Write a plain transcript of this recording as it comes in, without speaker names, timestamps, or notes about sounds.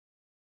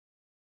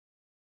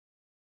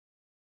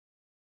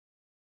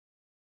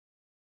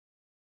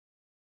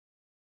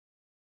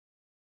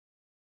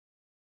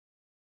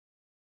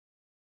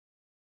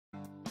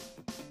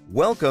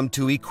Welcome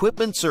to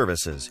Equipment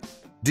Services.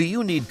 Do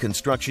you need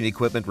construction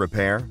equipment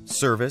repair,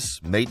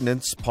 service,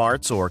 maintenance,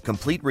 parts, or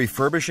complete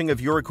refurbishing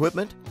of your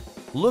equipment?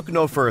 Look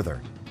no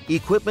further.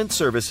 Equipment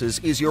Services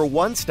is your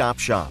one-stop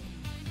shop.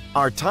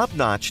 Our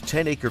top-notch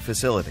 10-acre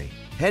facility,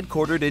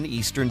 headquartered in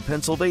eastern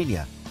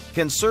Pennsylvania,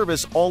 can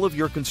service all of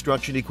your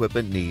construction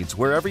equipment needs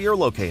wherever you're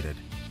located.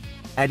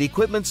 At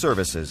Equipment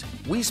Services,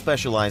 we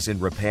specialize in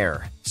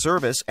repair,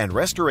 service, and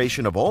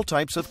restoration of all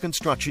types of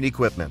construction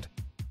equipment.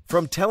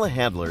 From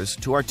telehandlers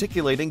to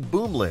articulating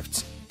boom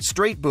lifts,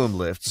 straight boom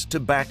lifts to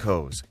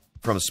backhoes,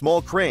 from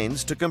small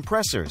cranes to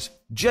compressors,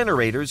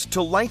 generators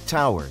to light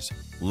towers,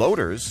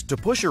 loaders to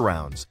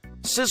push-arounds,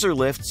 scissor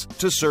lifts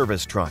to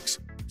service trucks,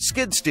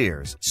 skid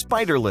steers,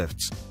 spider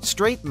lifts,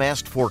 straight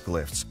mast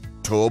forklifts,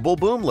 towable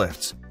boom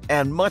lifts,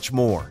 and much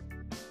more.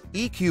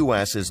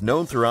 EQS is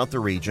known throughout the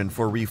region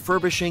for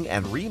refurbishing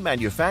and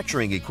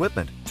remanufacturing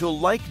equipment to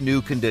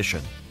like-new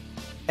condition.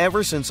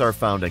 Ever since our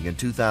founding in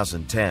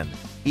 2010,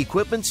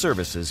 Equipment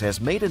Services has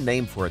made a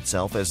name for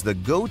itself as the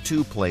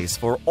go-to place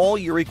for all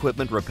your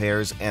equipment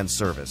repairs and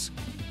service.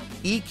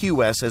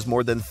 EQS has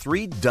more than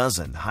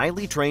 36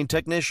 highly trained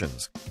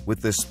technicians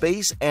with the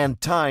space and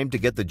time to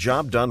get the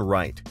job done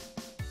right.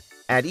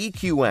 At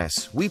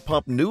EQS, we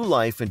pump new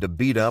life into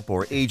beat-up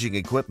or aging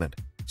equipment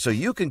so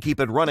you can keep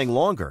it running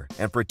longer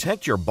and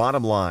protect your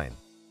bottom line.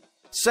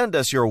 Send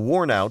us your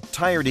worn-out,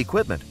 tired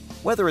equipment,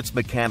 whether it's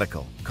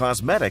mechanical,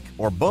 cosmetic,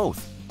 or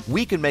both.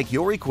 We can make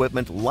your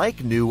equipment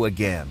like new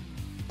again.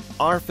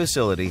 Our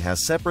facility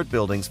has separate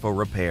buildings for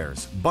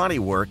repairs,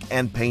 bodywork,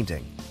 and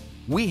painting.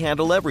 We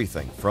handle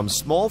everything from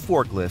small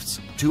forklifts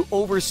to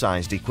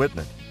oversized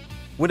equipment.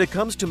 When it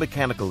comes to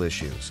mechanical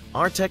issues,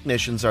 our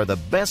technicians are the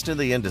best in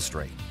the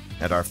industry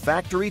and are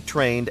factory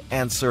trained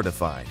and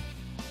certified.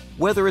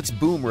 Whether it's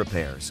boom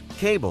repairs,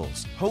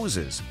 cables,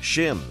 hoses,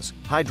 shims,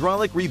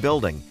 hydraulic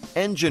rebuilding,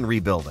 engine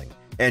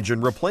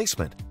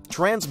replacement,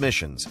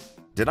 transmissions.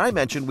 Did I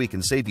mention we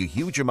can save you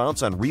huge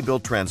amounts on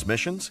rebuilt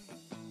transmissions?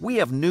 We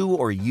have new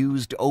or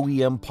used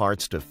OEM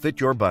parts to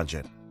fit your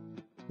budget.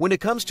 When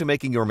it comes to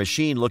making your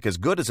machine look as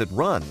good as it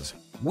runs,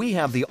 we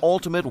have the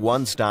ultimate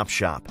one-stop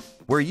shop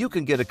where you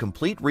can get a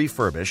complete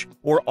refurbish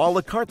or a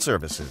la carte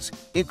services,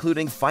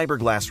 including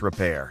fiberglass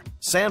repair,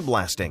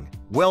 sandblasting,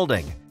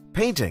 welding,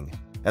 painting,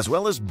 as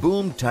well as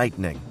boom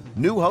tightening,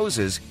 new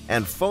hoses,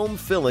 and foam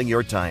filling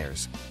your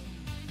tires.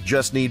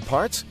 Just need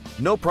parts?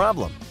 No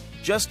problem.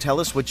 Just tell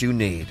us what you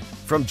need.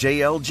 From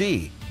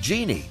JLG,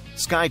 Genie,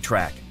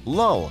 SkyTrack,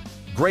 Lull,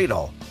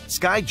 Gradle,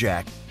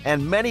 Skyjack,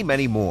 and many,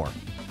 many more.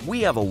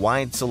 We have a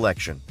wide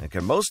selection and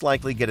can most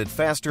likely get it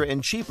faster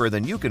and cheaper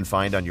than you can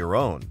find on your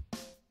own.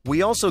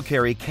 We also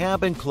carry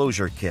cab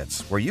enclosure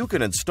kits where you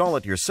can install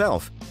it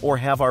yourself or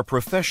have our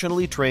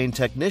professionally trained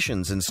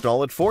technicians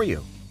install it for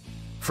you.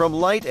 From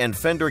light and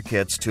fender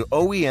kits to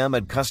OEM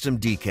and custom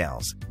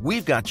decals,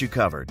 we've got you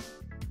covered.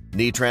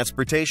 Need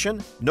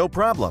transportation? No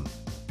problem.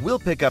 We'll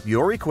pick up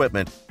your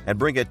equipment and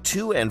bring it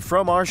to and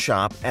from our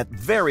shop at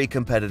very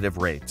competitive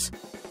rates.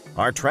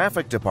 Our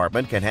traffic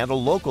department can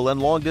handle local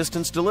and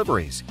long-distance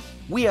deliveries.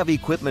 We have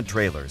equipment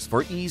trailers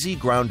for easy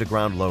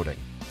ground-to-ground loading,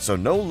 so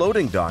no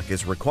loading dock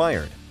is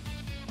required.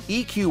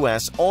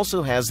 EQS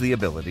also has the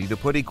ability to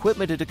put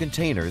equipment into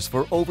containers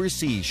for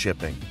overseas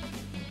shipping.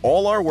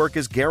 All our work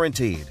is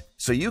guaranteed,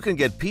 so you can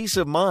get peace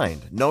of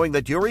mind knowing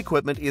that your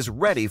equipment is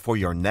ready for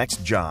your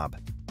next job.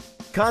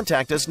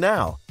 Contact us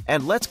now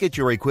and let's get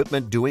your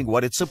equipment doing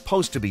what it's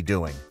supposed to be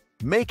doing,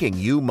 making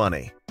you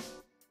money.